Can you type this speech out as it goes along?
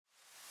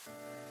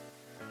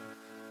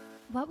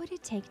What would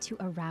it take to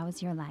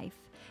arouse your life,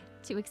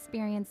 to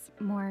experience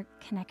more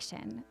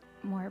connection,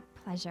 more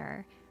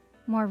pleasure,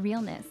 more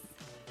realness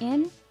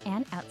in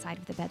and outside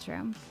of the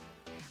bedroom?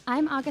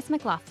 I'm August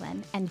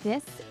McLaughlin, and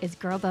this is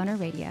Girl Boner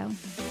Radio.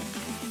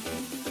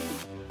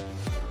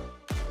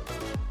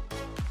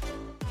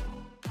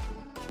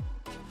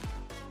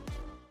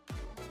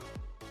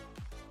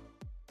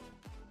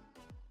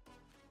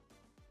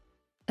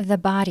 The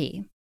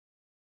body.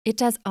 It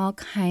does all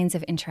kinds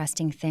of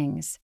interesting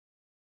things.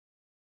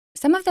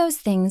 Some of those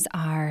things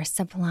are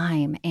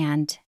sublime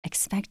and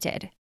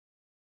expected.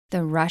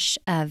 The rush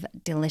of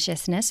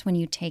deliciousness when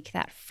you take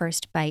that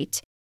first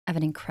bite of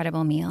an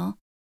incredible meal.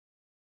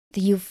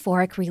 The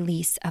euphoric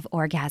release of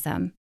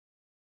orgasm.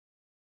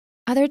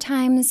 Other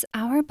times,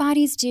 our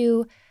bodies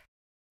do,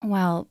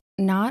 well,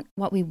 not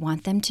what we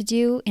want them to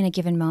do in a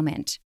given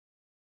moment,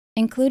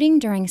 including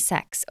during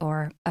sex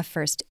or a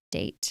first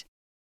date.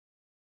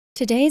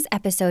 Today's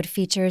episode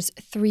features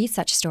 3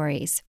 such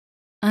stories,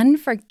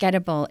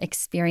 unforgettable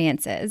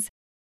experiences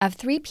of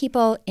 3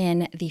 people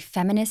in the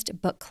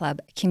Feminist Book Club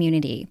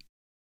community.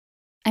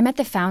 I met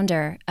the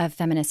founder of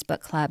Feminist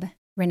Book Club,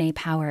 Renee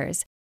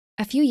Powers,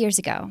 a few years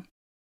ago.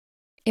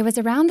 It was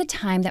around the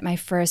time that my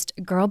first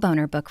Girl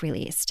Boner book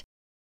released.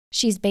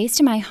 She's based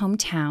in my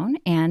hometown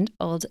and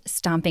old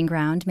stomping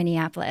ground,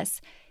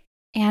 Minneapolis,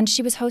 and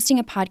she was hosting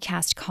a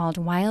podcast called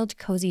Wild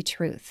Cozy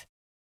Truth.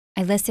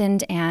 I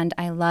listened and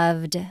I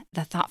loved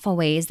the thoughtful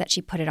ways that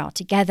she put it all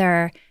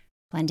together,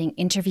 blending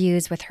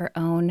interviews with her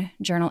own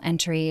journal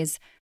entries.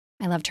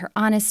 I loved her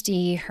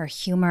honesty, her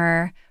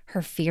humor,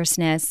 her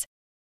fierceness.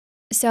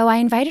 So I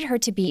invited her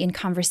to be in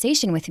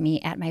conversation with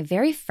me at my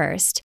very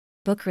first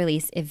book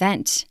release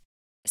event.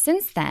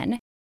 Since then,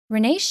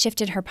 Renee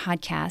shifted her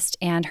podcast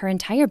and her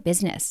entire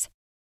business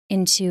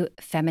into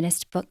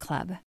Feminist Book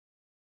Club.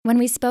 When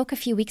we spoke a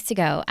few weeks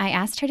ago, I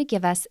asked her to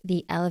give us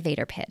the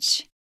elevator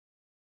pitch.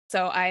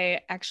 So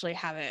I actually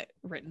have it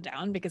written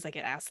down because I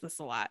get asked this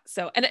a lot.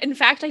 And in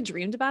fact, I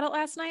dreamed about it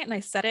last night and I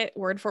said it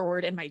word for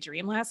word in my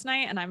dream last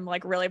night. And I'm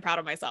like really proud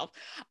of myself.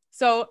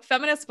 So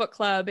Feminist Book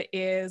Club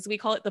we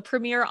call it the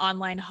premier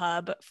online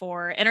hub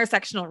for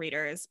intersectional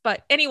readers,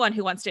 but anyone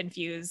who wants to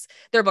infuse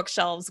their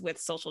bookshelves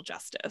with social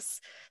justice.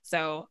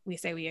 So we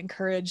say we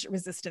encourage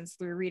resistance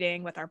through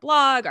reading with our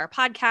blog, our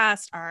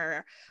podcast,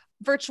 our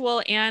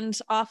virtual and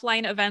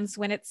offline events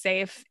when it's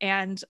safe,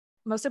 and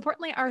most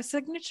importantly, our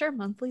signature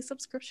monthly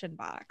subscription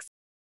box.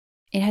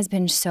 It has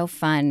been so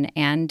fun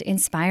and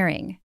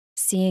inspiring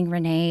seeing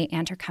Renee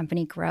and her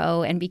company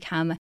grow and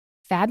become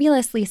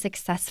fabulously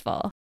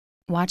successful,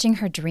 watching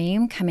her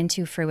dream come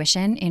into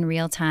fruition in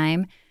real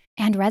time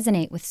and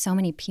resonate with so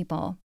many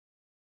people.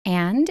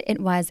 And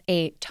it was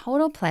a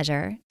total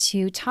pleasure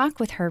to talk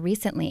with her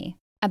recently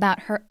about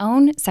her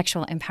own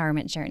sexual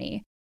empowerment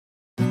journey.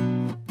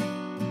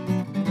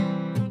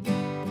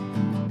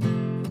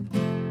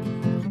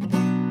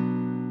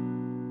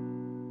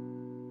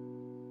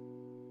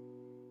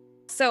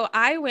 So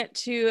I went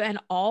to an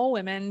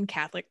all-women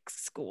Catholic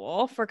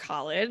school for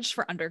college,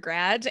 for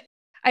undergrad.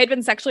 I had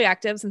been sexually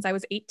active since I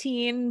was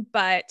 18,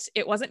 but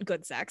it wasn't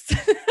good sex.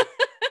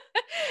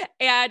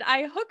 And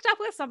I hooked up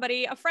with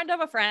somebody, a friend of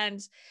a friend,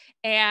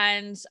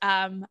 and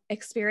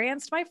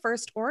experienced my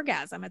first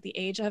orgasm at the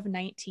age of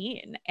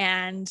 19.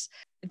 And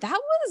that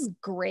was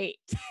great.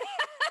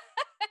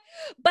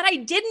 But I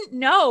didn't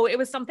know it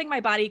was something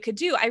my body could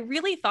do. I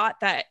really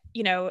thought that,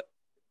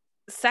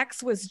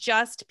 sex was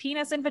just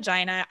penis and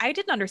vagina. I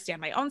didn't understand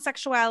my own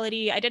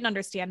sexuality. I didn't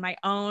understand my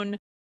own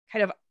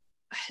kind of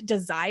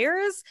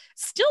desires.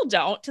 Still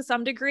don't to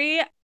some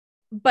degree,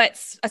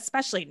 but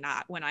especially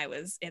not when I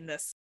was in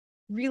this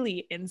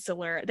really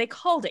insular, they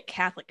called it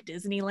Catholic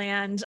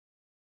Disneyland.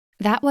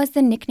 That was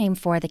the nickname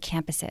for the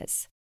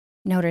campuses,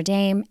 Notre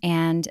Dame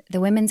and the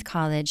women's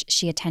college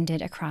she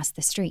attended across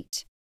the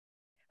street.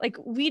 Like,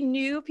 we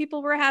knew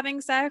people were having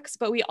sex,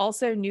 but we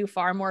also knew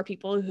far more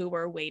people who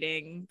were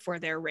waiting for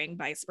their ring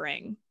by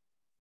spring.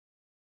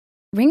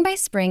 Ring by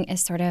Spring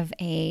is sort of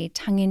a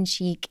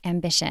tongue-in-cheek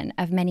ambition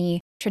of many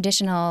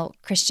traditional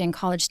Christian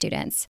college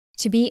students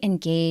to be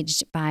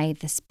engaged by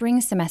the spring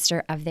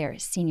semester of their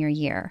senior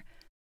year,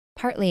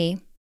 partly,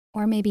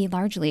 or maybe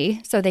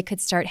largely, so they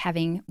could start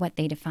having what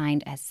they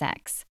defined as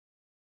sex.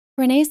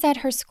 Renee said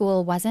her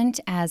school wasn't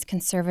as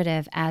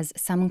conservative as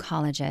some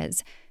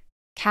colleges.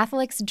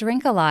 Catholics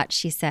drink a lot,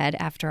 she said,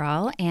 after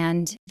all,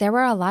 and there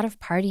were a lot of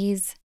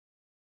parties.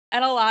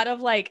 And a lot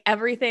of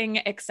everything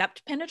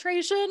except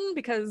penetration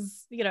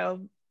because,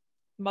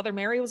 Mother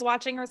Mary was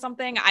watching or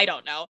something. I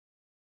don't know.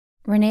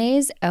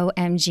 Renee's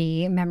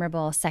OMG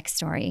memorable sex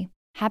story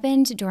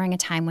happened during a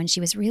time when she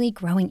was really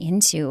growing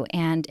into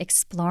and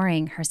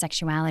exploring her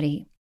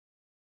sexuality.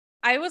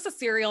 I was a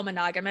serial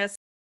monogamist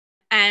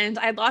and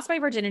I'd lost my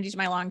virginity to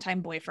my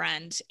longtime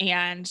boyfriend,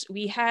 and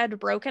we had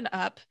broken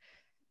up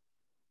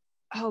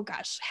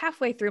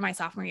halfway through my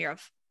sophomore year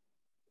of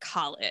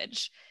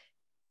college.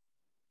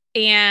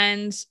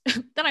 And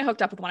then I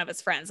hooked up with one of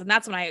his friends, and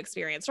that's when I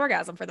experienced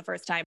orgasm for the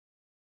first time.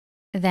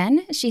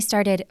 Then she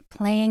started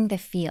playing the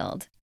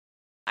field.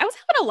 I was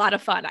having a lot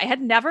of fun. I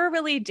had never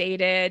really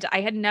dated.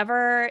 I had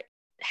never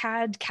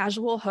had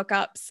casual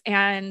hookups.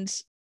 And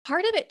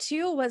part of it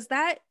too was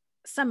that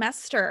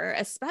semester,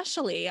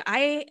 especially,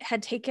 I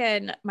had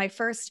taken my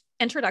first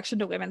Introduction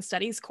to Women's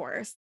Studies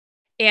course.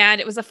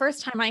 And it was the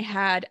first time I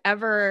had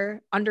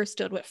ever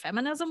understood what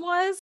feminism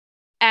was.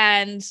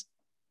 And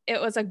it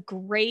was a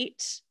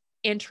great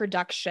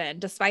introduction,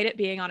 despite it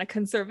being on a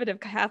conservative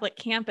Catholic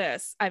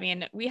campus. I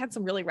mean, we had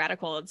some really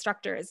radical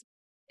instructors.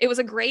 It was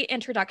a great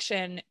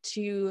introduction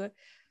to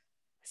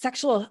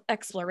sexual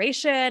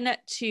exploration,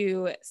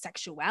 to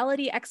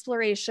sexuality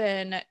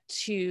exploration,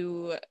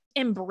 to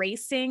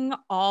embracing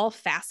all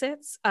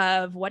facets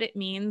of what it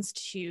means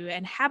to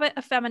inhabit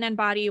a feminine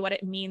body, what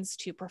it means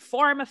to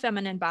perform a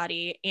feminine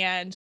body,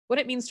 and what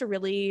it means to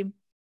really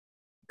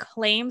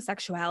claim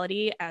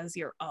sexuality as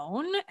your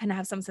own and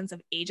have some sense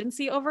of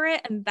agency over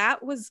it. And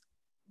that was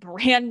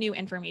brand new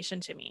information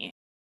to me.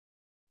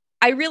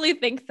 I really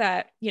think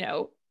that,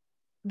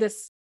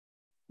 this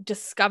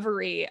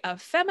discovery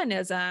of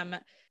feminism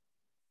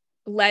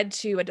led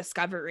to a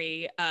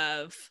discovery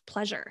of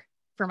pleasure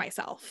for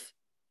myself,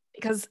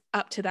 because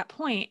up to that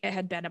point, it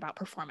had been about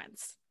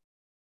performance.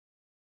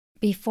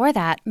 Before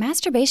that,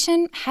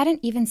 masturbation hadn't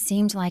even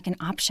seemed like an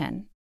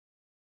option.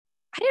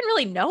 I didn't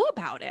really know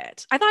about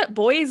it. I thought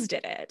boys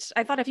did it.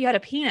 I thought if you had a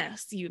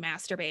penis, you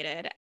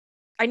masturbated.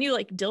 I knew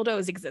like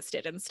dildos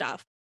existed and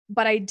stuff,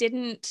 but I'd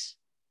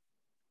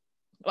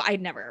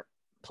never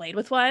played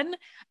with one.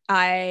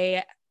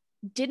 I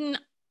didn't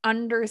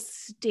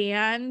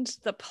understand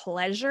the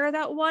pleasure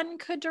that one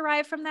could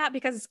derive from that,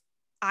 because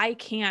I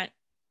can't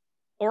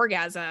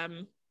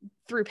orgasm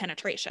through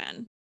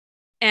penetration.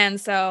 And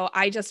so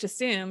I just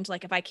assumed,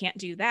 like, if I can't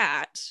do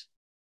that,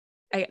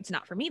 it's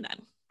not for me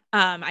then.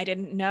 I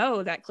didn't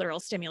know that clitoral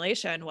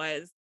stimulation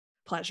was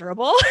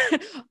pleasurable,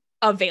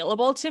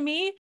 available to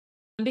me,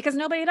 because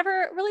nobody had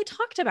ever really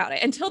talked about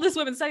it until this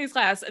women's studies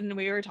class. And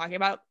we were talking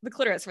about the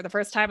clitoris for the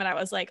first time. And I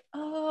was like,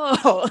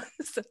 oh,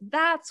 so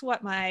that's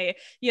what my,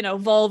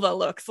 vulva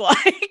looks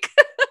like.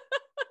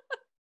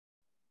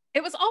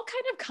 It was all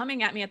kind of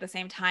coming at me at the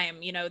same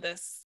time,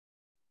 this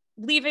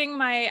leaving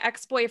my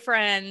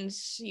ex-boyfriend,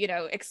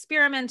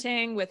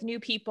 experimenting with new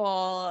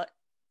people,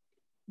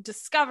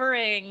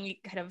 discovering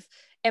kind of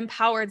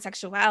empowered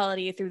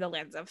sexuality through the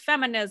lens of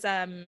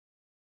feminism.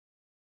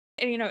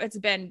 And, it's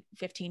been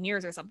 15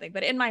 years or something,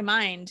 but in my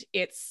mind,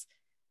 it's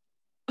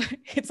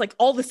like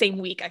all the same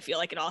week. I feel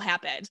like it all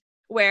happened,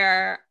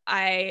 where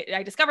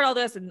I discovered all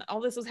this and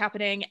all this was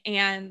happening.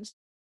 And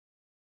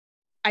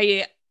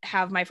I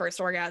have my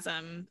first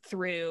orgasm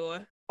through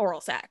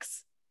oral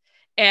sex.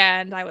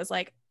 And I was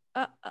like,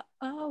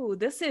 oh,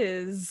 this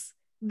is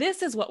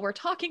what we're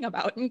talking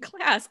about in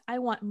class. I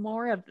want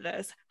more of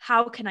this.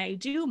 How can I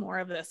do more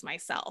of this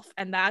myself?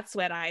 And that's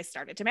when I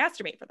started to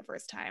masturbate for the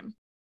first time.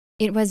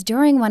 It was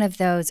during one of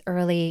those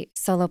early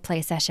solo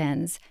play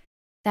sessions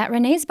that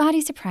Renee's body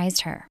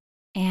surprised her,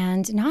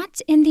 and not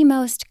in the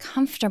most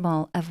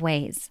comfortable of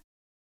ways.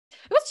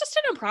 It was just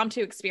an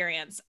impromptu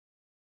experience.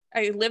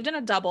 I lived in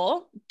a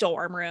double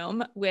dorm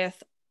room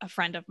with a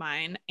friend of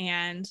mine,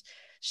 and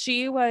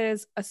she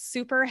was a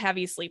super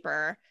heavy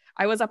sleeper.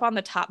 I was up on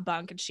the top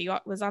bunk and she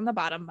was on the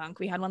bottom bunk.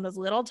 We had one of those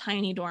little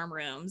tiny dorm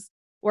rooms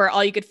where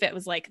all you could fit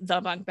was like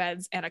the bunk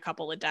beds and a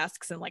couple of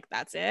desks, and like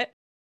that's it.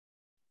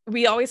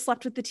 We always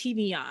slept with the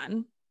TV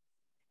on,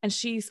 and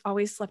she's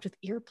always slept with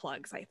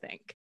earplugs, I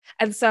think.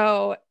 And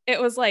so it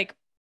was like,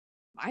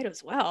 might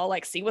as well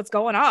like see what's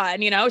going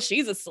on.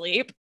 She's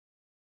asleep.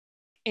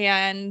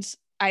 And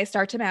I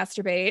start to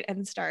masturbate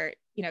and start,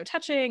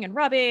 touching and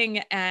rubbing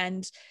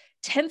and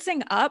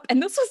tensing up.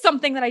 And this was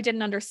something that I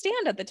didn't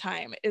understand at the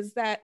time, is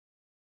that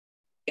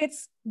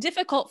it's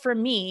difficult for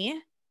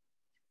me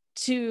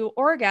to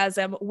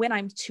orgasm when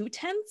I'm too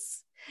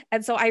tense.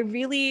 And so I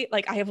really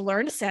I have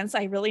learned since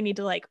I really need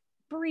to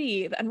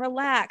breathe and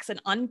relax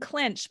and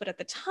unclench. But at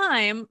the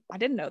time, I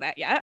didn't know that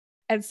yet.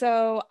 And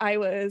so I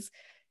was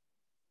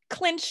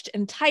clenched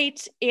and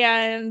tight,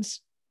 and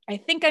I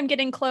think I'm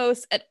getting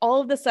close. And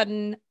all of a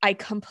sudden, I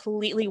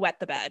completely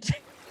wet the bed.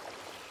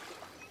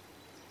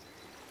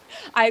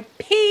 I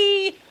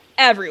pee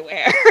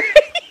everywhere.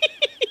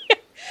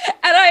 And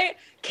I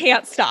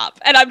can't stop.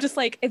 And I'm just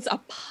like, it's a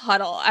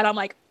puddle. And I'm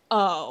like,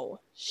 oh,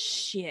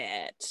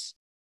 shit.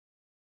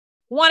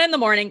 1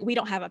 a.m, we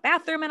don't have a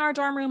bathroom in our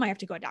dorm room. I have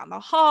to go down the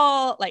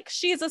hall.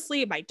 She's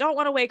asleep. I don't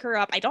want to wake her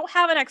up. I don't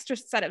have an extra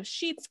set of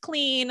sheets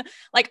clean.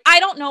 I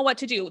don't know what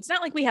to do. It's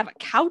not like we have a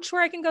couch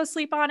where I can go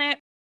sleep on it.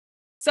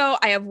 So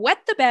I have wet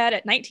the bed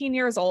at 19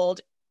 years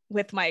old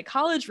with my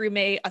college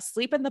roommate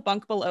asleep in the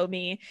bunk below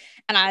me,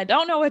 and I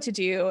don't know what to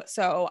do.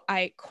 So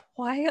I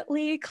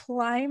quietly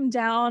climbed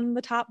down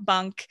the top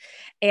bunk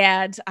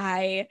and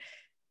I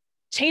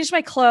changed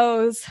my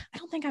clothes. I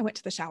don't think I went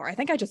to the shower. I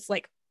think I just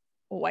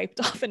wiped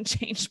off and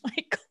changed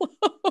my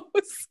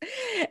clothes.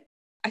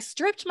 I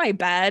stripped my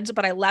bed,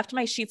 but I left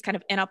my sheets kind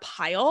of in a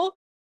pile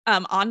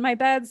on my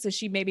bed. So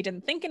she maybe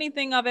didn't think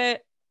anything of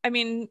it. I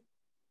mean,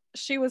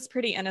 she was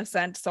pretty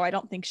innocent, so I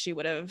don't think she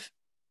would have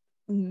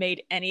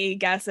made any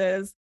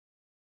guesses.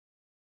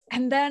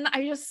 And then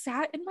I just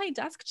sat in my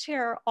desk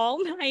chair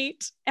all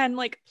night and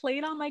like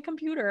played on my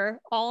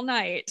computer all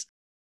night.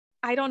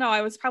 I don't know.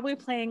 I was probably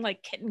playing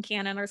like Kitten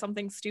Cannon or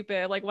something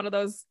stupid, like one of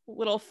those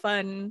little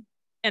fun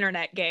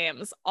internet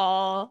games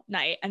all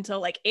night until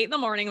like 8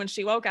 a.m. when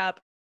she woke up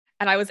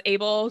and I was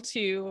able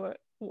to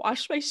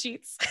wash my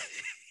sheets,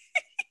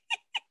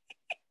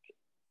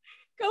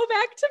 go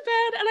back to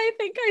bed. And I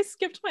think I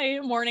skipped my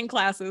morning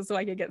classes so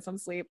I could get some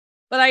sleep.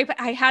 But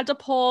I had to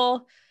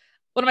pull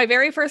one of my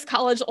very first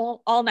college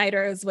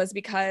all-nighters was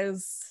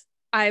because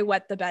I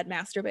wet the bed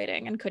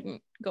masturbating and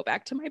couldn't go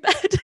back to my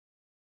bed.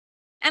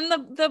 And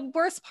the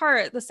worst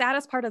part, the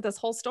saddest part of this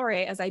whole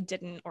story is I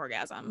didn't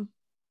orgasm.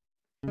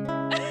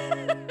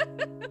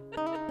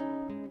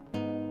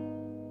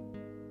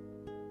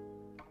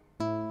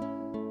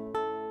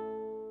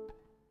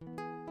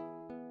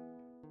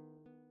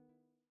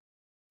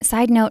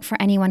 Side note for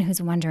anyone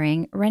who's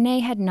wondering,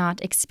 Renee had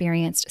not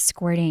experienced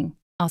squirting,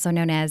 also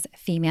known as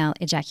female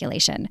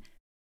ejaculation.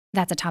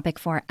 That's a topic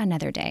for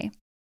another day.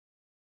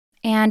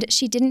 And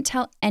she didn't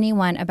tell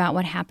anyone about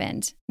what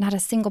happened, not a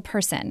single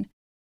person,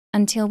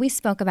 until we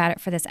spoke about it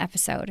for this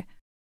episode.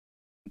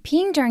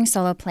 Peeing during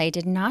solo play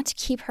did not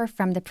keep her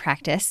from the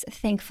practice,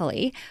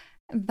 thankfully,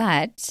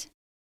 but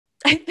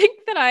I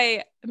think that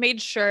I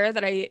made sure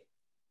that I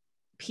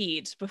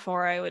peed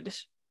before I would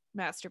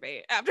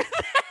masturbate after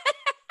that.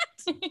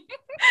 And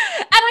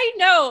I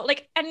know,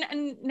 like,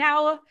 and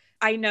now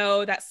I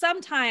know that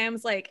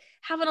sometimes like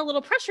having a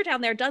little pressure down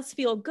there does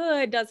feel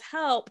good, does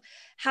help.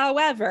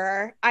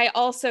 However, I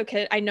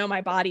know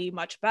my body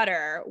much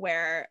better,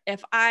 where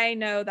if I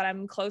know that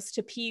I'm close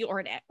to pee or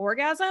an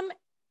orgasm,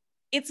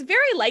 it's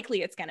very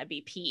likely it's going to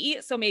be pee.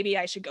 So maybe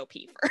I should go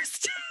pee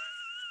first.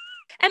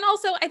 And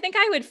also I think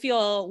I would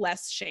feel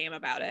less shame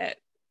about it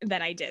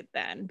than I did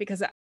then,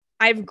 because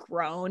I've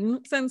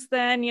grown since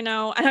then, and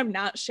I'm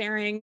not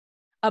sharing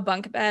a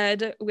bunk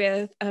bed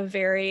with a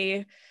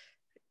very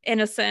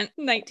innocent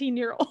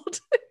 19-year-old.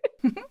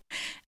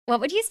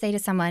 What would you say to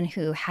someone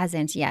who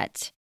hasn't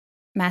yet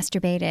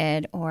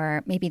masturbated,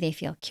 or maybe they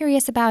feel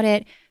curious about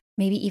it,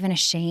 maybe even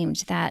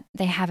ashamed that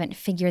they haven't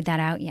figured that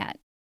out yet?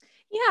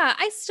 Yeah,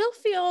 I still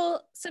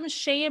feel some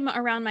shame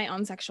around my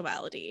own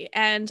sexuality.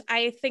 And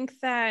I think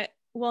that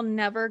will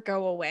never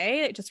go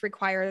away. It just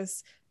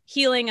requires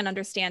healing and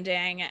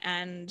understanding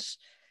and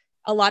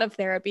a lot of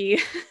therapy.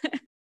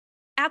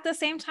 At the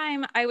same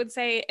time, I would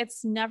say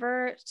it's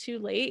never too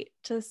late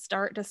to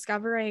start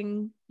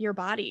discovering your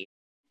body.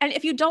 And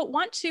if you don't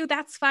want to,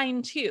 that's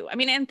fine too. I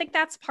mean, and I think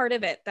that's part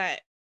of it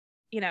that,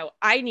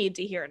 I need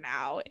to hear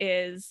now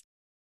is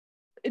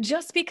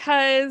just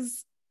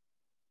because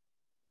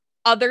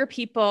other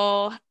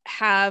people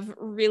have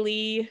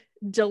really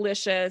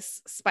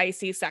delicious,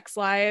 spicy sex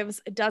lives,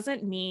 it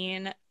doesn't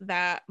mean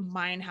that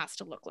mine has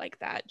to look like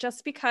that.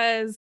 Just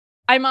because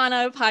I'm on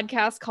a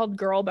podcast called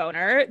Girl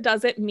Boner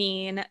doesn't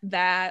mean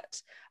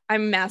that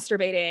I'm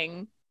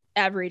masturbating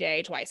every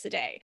day, twice a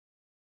day.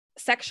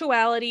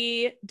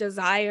 Sexuality,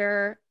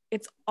 desire,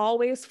 it's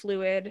always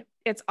fluid.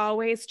 It's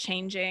always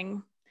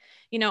changing.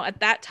 At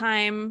that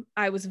time,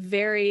 I was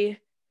very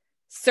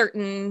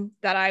certain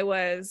that I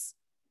was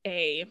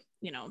a,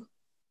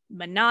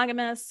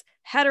 monogamous,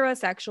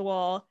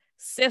 heterosexual,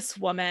 cis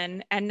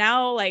woman. And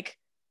now,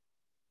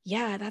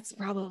 yeah, that's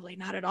probably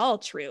not at all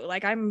true.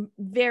 Like, I'm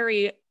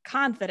very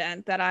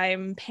confident that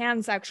I'm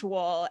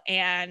pansexual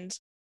and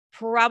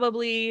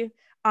probably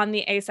on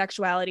the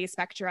asexuality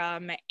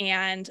spectrum,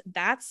 and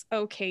that's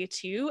okay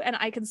too. And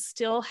I can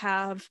still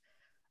have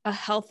a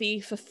healthy,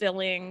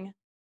 fulfilling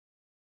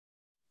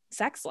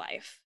sex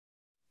life,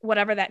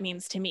 whatever that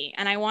means to me.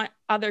 And I want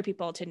other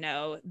people to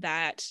know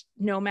that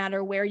no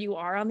matter where you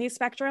are on these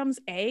spectrums,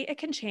 A, it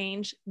can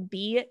change,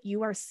 B,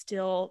 you are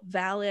still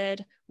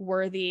valid,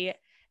 worthy,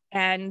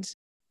 and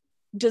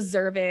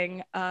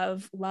deserving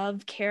of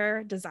love,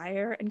 care,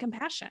 desire, and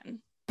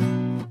compassion.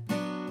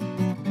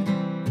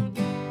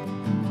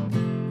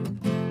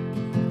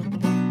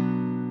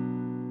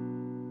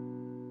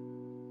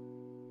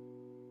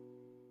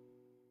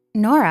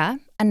 Nora,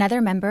 another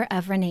member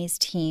of Renee's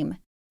team,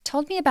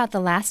 told me about the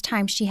last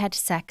time she had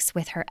sex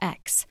with her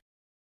ex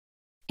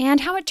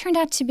and how it turned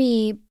out to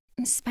be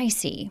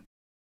spicy,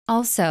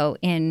 also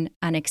in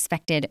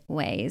unexpected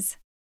ways.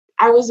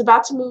 I was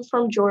about to move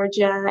from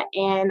Georgia,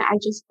 and I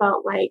just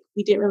felt like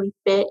we didn't really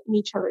fit in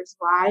each other's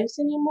lives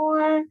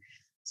anymore.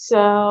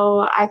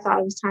 So I thought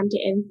it was time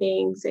to end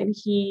things. And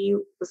he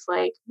was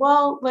like,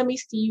 well, let me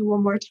see you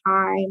one more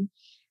time.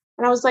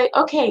 And I was like,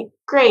 okay,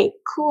 great,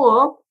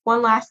 cool,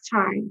 one last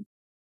time.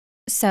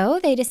 So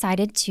they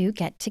decided to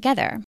get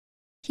together.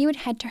 He would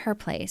head to her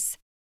place.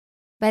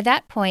 By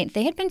that point,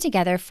 they had been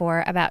together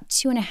for about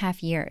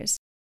 2.5 years,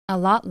 a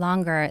lot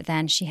longer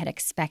than she had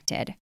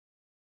expected.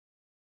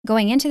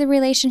 Going into the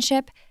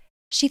relationship,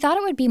 she thought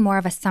it would be more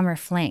of a summer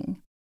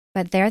fling.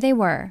 But there they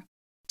were,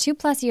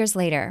 2+ years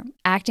later,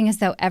 acting as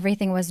though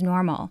everything was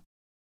normal,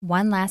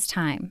 one last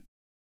time.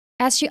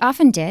 As she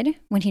often did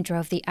when he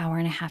drove the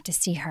 1.5 hours to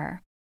see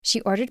her,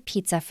 she ordered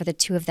pizza for the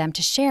two of them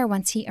to share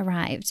once he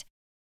arrived.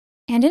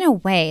 And in a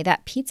way,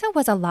 that pizza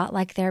was a lot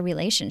like their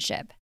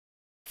relationship.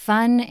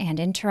 Fun and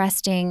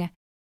interesting,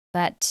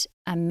 but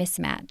a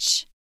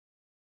mismatch.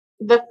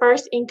 The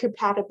first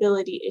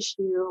incompatibility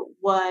issue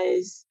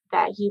was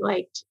that he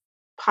liked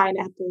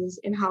pineapples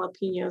and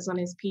jalapenos on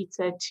his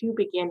pizza to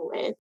begin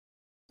with.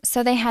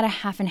 So they had a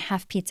half and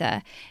half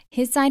pizza.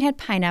 His side had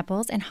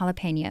pineapples and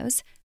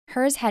jalapenos.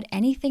 Hers had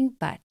anything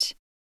but.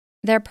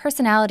 Their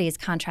personalities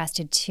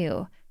contrasted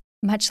too,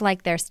 much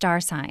like their star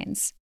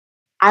signs.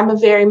 I'm a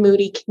very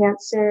moody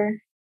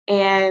Cancer,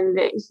 and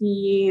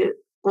he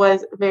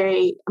was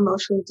very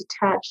emotionally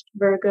detached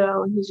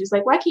Virgo. And he's just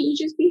like, why can't you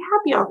just be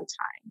happy all the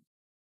time?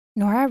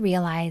 Nora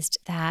realized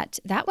that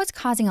was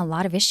causing a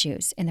lot of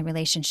issues in the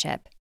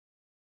relationship.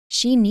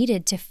 She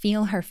needed to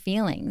feel her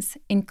feelings,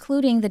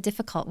 including the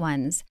difficult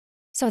ones.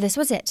 So this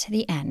was it,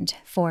 the end,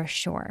 for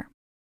sure.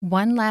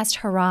 One last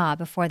hurrah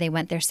before they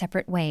went their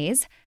separate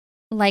ways,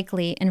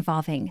 likely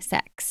involving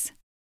sex.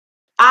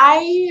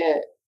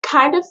 I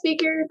kind of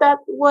figured that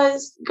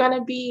was going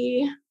to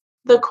be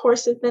the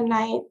course of the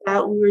night,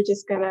 that we were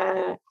just going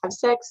to have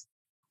sex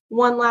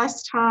one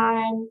last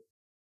time.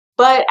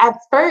 But at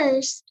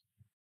first,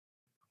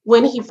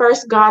 when he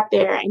first got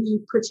there and he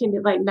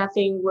pretended like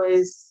nothing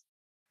was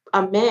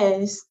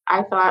amiss,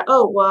 I thought,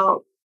 oh,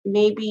 well,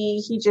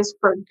 maybe he just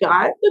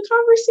forgot the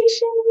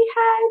conversation we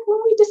had when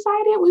we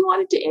decided we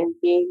wanted to end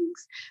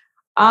things.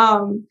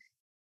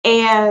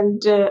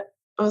 And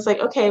I was like,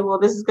 okay, well,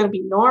 this is going to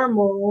be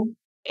normal.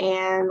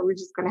 And we're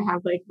just going to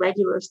have like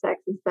regular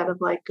sex instead of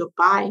like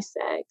goodbye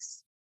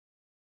sex.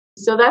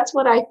 So that's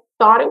what I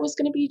thought it was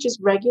going to be, just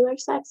regular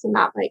sex and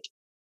not like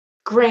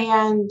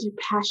grand,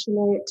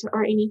 passionate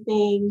or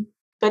anything.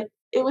 But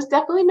it was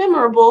definitely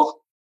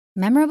memorable.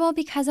 Memorable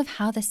because of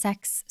how the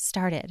sex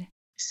started.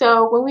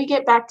 So when we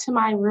get back to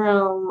my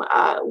room,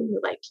 we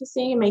were like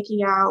kissing and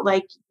making out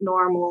like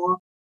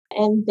normal.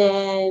 And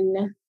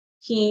then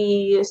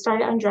he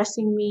started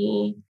undressing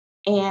me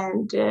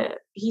and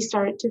he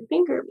started to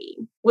finger me,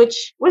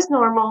 which was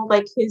normal.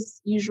 Like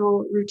his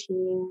usual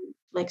routine,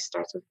 like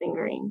starts with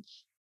fingering.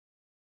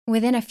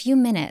 Within a few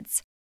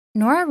minutes,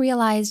 Nora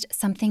realized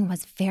something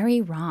was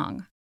very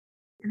wrong.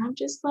 And I'm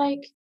just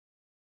like,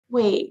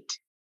 wait,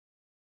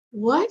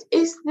 what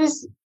is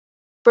this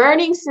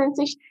burning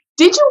sensation?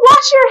 Did you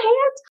wash your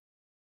hands?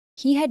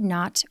 He had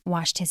not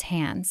washed his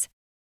hands,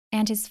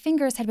 and his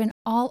fingers had been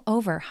all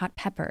over hot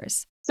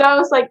peppers. So I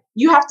was like,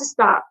 you have to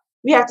stop.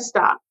 We have to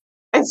stop.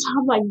 And so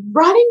I'm like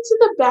running to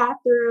the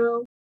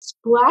bathroom,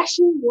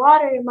 splashing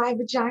water in my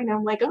vagina.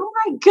 I'm like, oh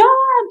my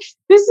God,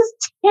 this is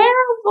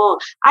terrible.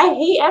 I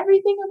hate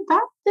everything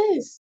about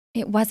this.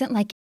 It wasn't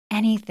like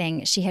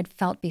anything she had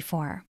felt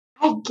before.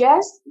 I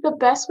guess the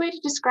best way to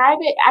describe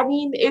it, I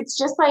mean, it's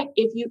just like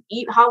if you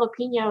eat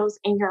jalapenos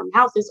and your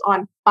mouth is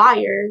on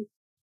fire.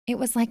 It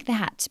was like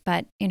that,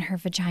 but in her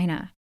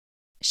vagina.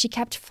 She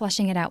kept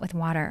flushing it out with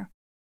water.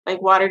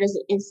 Like water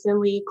doesn't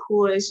instantly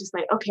cool. It's just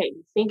like, okay,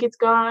 you think it's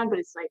gone, but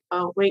it's like,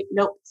 oh, wait,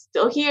 nope, it's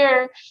still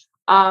here.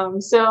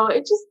 So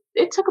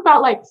it took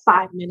about like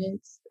 5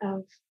 minutes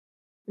of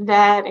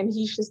that. And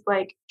he's just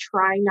like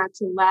trying not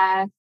to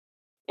laugh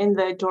in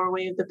the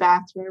doorway of the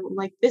bathroom. I'm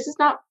like, this is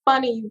not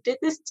funny. You did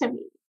this to me.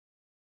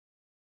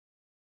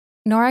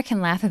 Nora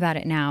can laugh about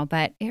it now,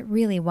 but it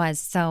really was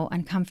so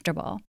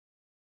uncomfortable.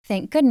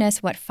 Thank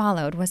goodness what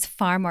followed was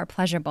far more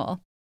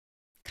pleasurable.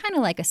 Kind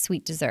of like a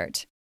sweet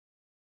dessert.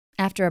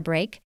 After a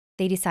break,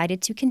 they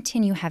decided to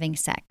continue having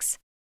sex,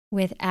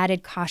 with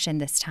added caution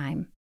this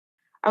time.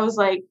 I was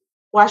like,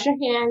 wash your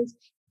hands,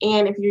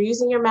 and if you're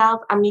using your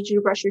mouth, I need you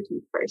to brush your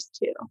teeth first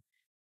too.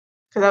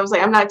 Because I was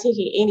like, I'm not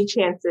taking any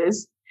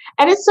chances.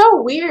 And it's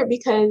so weird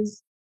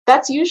because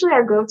that's usually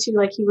our go-to.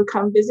 Like he would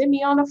come visit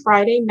me on a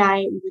Friday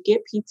night. We would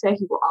get pizza.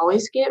 He would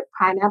always get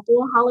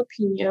pineapple and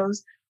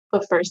jalapenos.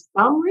 But for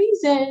some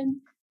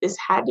reason, this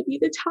had to be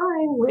the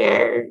time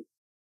where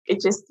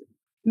it just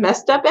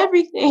messed up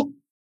everything.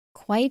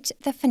 Quite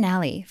the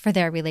finale for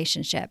their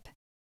relationship.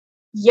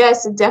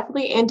 Yes, it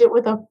definitely ended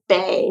with a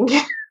bang.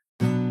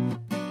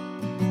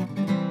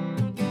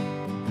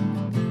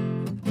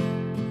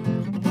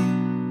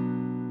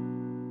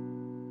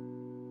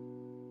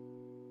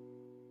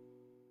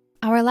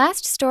 Our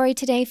last story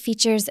today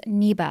features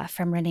Neba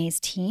from Renee's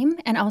team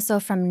and also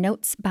from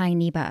Notes by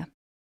Neba,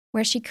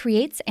 where she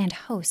creates and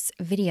hosts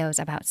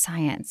videos about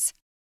science.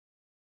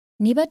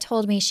 Neba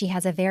told me she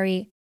has a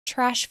very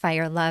trash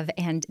fire love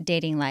and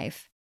dating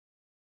life.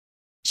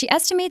 She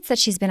estimates that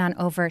she's been on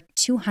over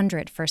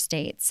 200 first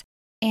dates,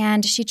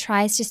 and she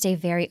tries to stay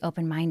very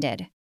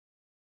open-minded.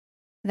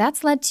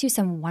 That's led to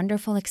some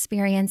wonderful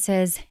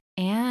experiences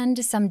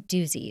and some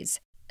doozies,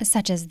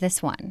 such as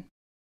this one.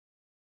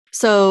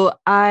 So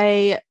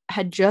I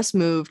had just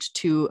moved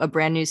to a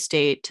brand new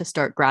state to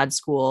start grad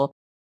school,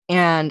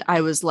 and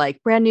I was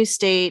like, brand new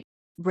state,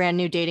 brand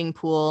new dating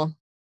pool.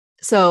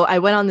 So I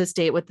went on this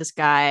date with this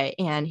guy,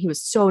 and he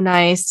was so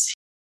nice.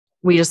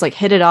 We just like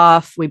hit it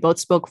off. We both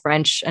spoke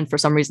French, and for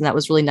some reason that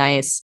was really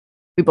nice.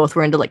 We both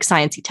were into like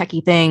sciencey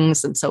techie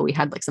things, and so we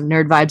had like some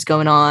nerd vibes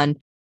going on.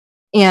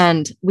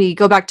 And we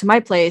go back to my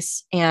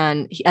place,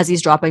 and as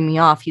he's dropping me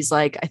off, he's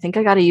like, I think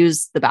I got to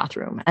use the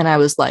bathroom. And I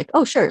was like,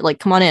 oh, sure. Like,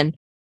 come on in.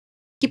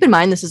 Keep in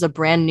mind, this is a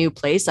brand new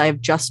place.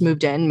 I've just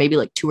moved in maybe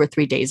like 2 or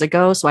 3 days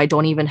ago. So I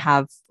don't even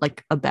have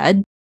like a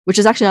bed, which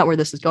is actually not where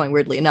this is going,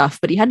 weirdly enough.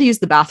 But he had to use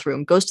the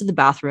bathroom, goes to the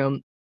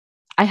bathroom.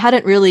 I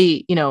hadn't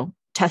really,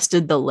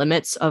 tested the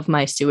limits of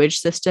my sewage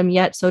system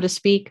yet, so to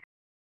speak.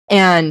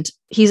 And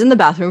he's in the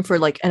bathroom for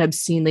like an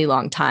obscenely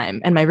long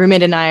time. And my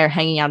roommate and I are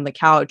hanging out on the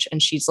couch,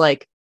 and she's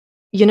like,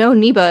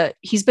 Neba,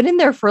 he's been in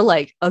there for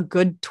like a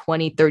good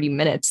 20, 30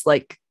 minutes.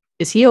 Like,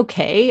 is he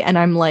okay? And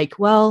I'm like,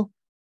 well,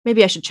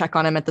 maybe I should check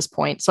on him at this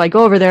point. So I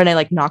go over there and I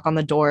like knock on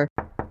the door,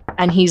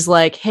 and he's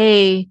like,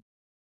 hey,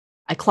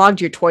 I clogged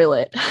your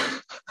toilet.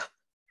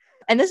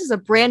 And this is a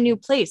brand new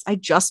place. I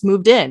just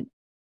moved in.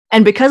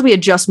 And because we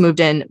had just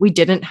moved in, we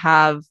didn't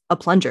have a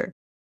plunger.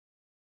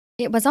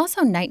 It was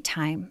also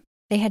nighttime.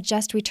 They had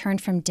just returned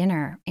from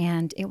dinner,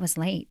 and it was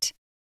late.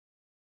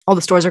 All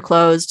the stores are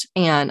closed,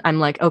 and I'm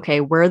like,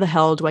 okay, where the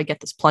hell do I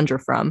get this plunger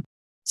from?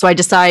 So I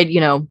decide,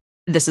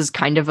 this is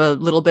kind of a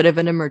little bit of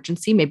an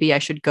emergency. Maybe I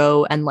should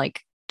go and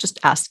like just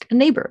ask a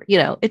neighbor.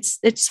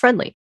 It's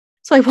friendly.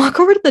 So I walk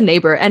over to the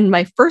neighbor, and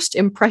my first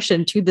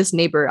impression to this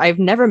neighbor, I've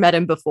never met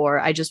him before.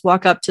 I just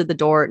walk up to the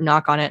door,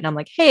 knock on it, and I'm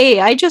like, hey,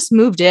 I just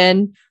moved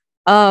in.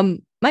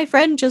 My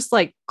friend just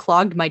like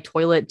clogged my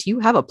toilet. Do you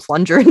have a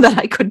plunger that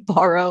I could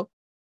borrow?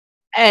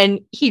 And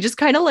he just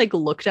kind of like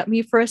looked at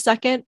me for a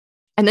second,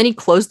 and then he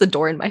closed the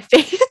door in my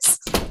face.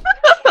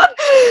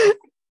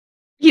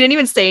 He didn't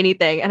even say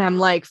anything. And I'm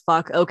like,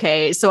 fuck,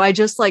 okay. So I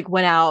just like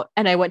went out,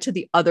 and I went to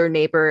the other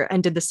neighbor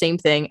and did the same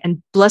thing.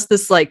 And bless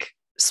this like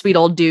sweet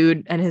old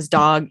dude and his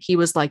dog. He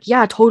was like,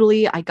 yeah,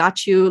 totally. I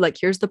got you. Like,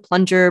 here's the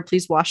plunger.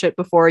 Please wash it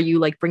before you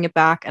like bring it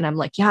back. And I'm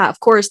like, yeah, of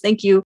course.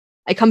 Thank you.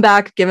 I come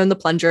back, give him the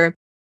plunger.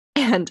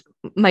 And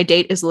my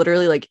date is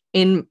literally like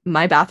in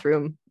my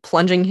bathroom,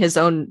 plunging his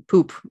own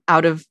poop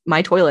out of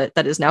my toilet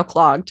that is now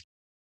clogged.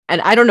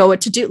 And I don't know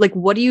what to do. Like,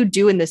 what do you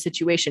do in this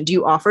situation? Do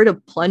you offer to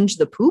plunge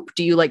the poop?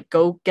 Do you like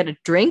go get a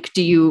drink?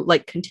 Do you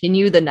like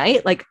continue the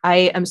night? Like,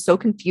 I am so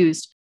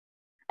confused.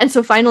 And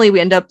so finally we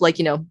end up like,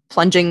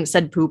 plunging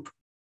said poop.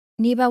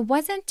 Neba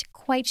wasn't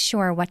quite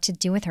sure what to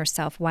do with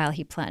herself while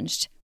he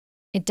plunged.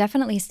 It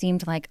definitely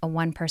seemed like a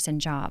one-person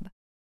job.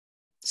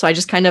 So I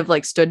just kind of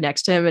like stood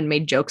next to him and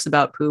made jokes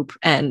about poop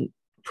and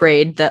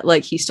prayed that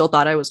like he still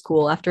thought I was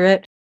cool after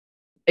it.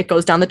 It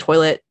goes down the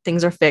toilet.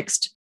 Things are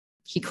fixed.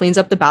 He cleans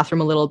up the bathroom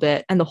a little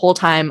bit. And the whole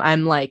time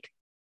I'm like,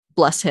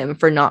 bless him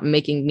for not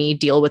making me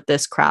deal with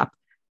this crap,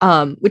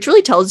 which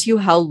really tells you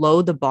how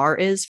low the bar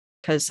is,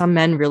 because some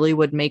men really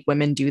would make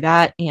women do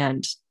that.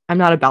 And I'm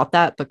not about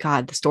that. But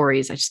God, the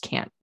stories, I just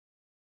can't.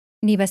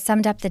 Neba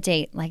summed up the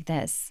date like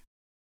this.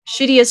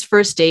 Shittiest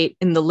first date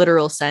in the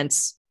literal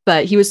sense,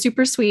 but he was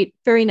super sweet,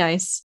 very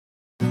nice.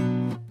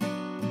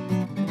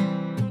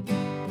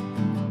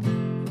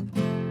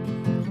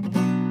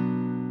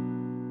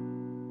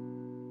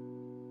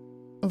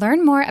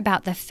 Learn more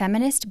about the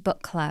Feminist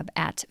Book Club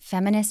at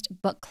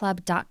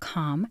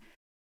feministbookclub.com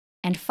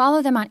and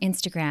follow them on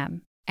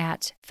Instagram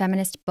at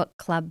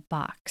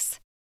feministbookclubbox.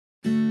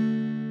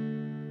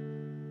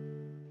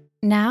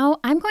 Now,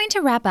 I'm going to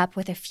wrap up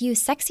with a few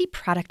sexy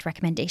product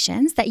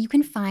recommendations that you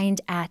can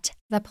find at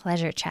The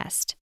Pleasure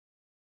Chest.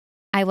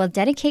 I will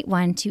dedicate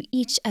one to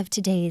each of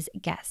today's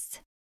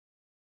guests.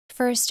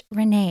 First,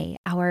 Renee,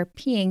 our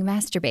peeing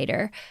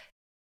masturbator.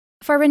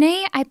 For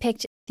Renee, I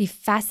picked the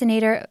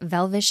Fascinator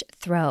Velvish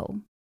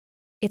Throw.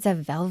 It's a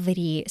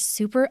velvety,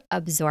 super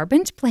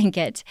absorbent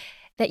blanket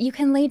that you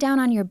can lay down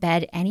on your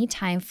bed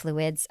anytime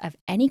fluids of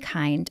any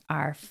kind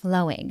are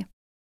flowing.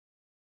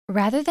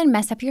 Rather than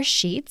mess up your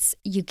sheets,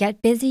 you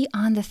get busy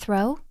on the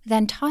throw,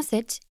 then toss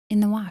it in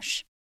the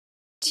wash.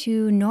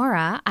 To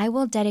Nora, I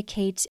will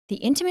dedicate the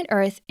Intimate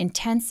Earth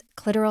Intense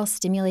Clitoral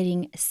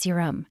Stimulating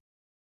Serum.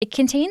 It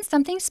contains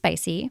something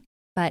spicy,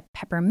 but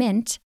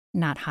peppermint,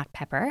 not hot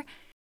pepper,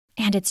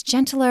 and it's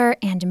gentler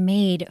and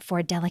made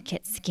for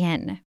delicate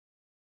skin.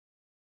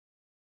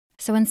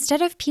 So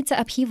instead of pizza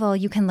upheaval,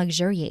 you can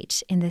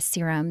luxuriate in this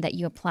serum that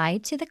you apply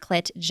to the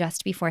clit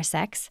just before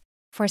sex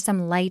for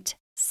some light,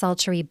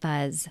 sultry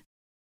buzz.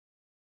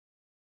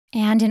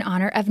 And in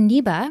honor of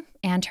Neba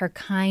and her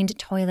kind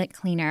toilet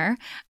cleaner,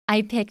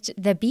 I picked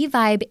the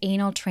B-Vibe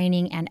Anal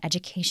Training and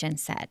Education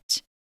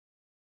Set.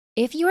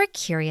 If you are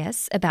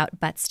curious about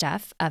butt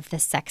stuff of the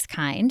sex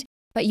kind,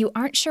 but you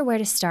aren't sure where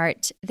to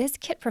start, this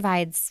kit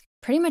provides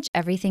pretty much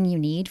everything you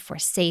need for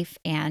safe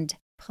and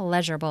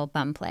pleasurable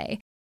bum play,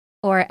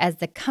 or as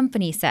the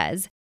company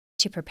says,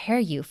 to prepare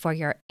you for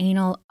your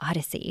anal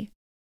odyssey.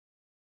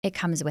 It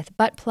comes with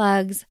butt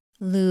plugs,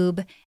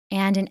 lube,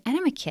 and an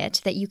enema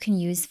kit that you can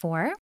use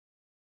for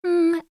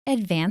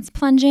advanced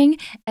plunging,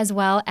 as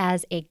well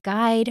as a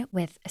guide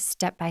with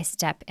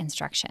step-by-step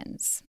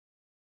instructions.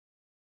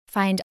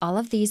 Find all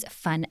of these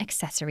fun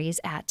accessories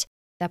at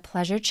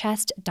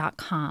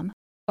thepleasurechest.com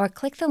or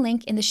click the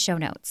link in the show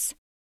notes.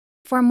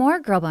 For more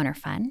Girl Boner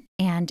fun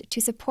and to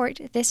support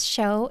this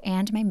show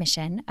and my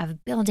mission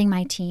of building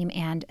my team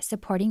and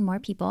supporting more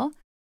people,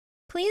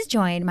 please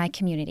join my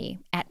community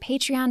at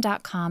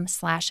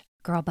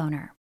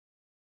patreon.com/girlboner.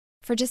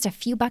 For just a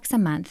few bucks a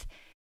month,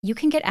 you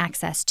can get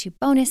access to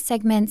bonus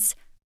segments,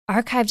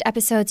 archived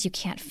episodes you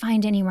can't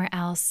find anywhere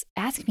else,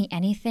 Ask Me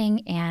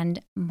Anything,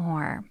 and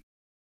more.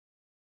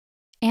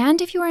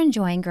 And if you are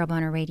enjoying Girl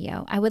Boner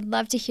Radio, I would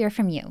love to hear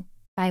from you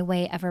by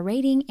way of a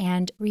rating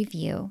and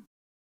review.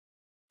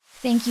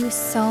 Thank you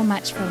so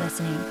much for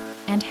listening,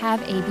 and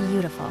have a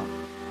beautiful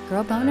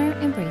Girl Boner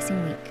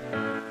Embracing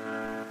Week.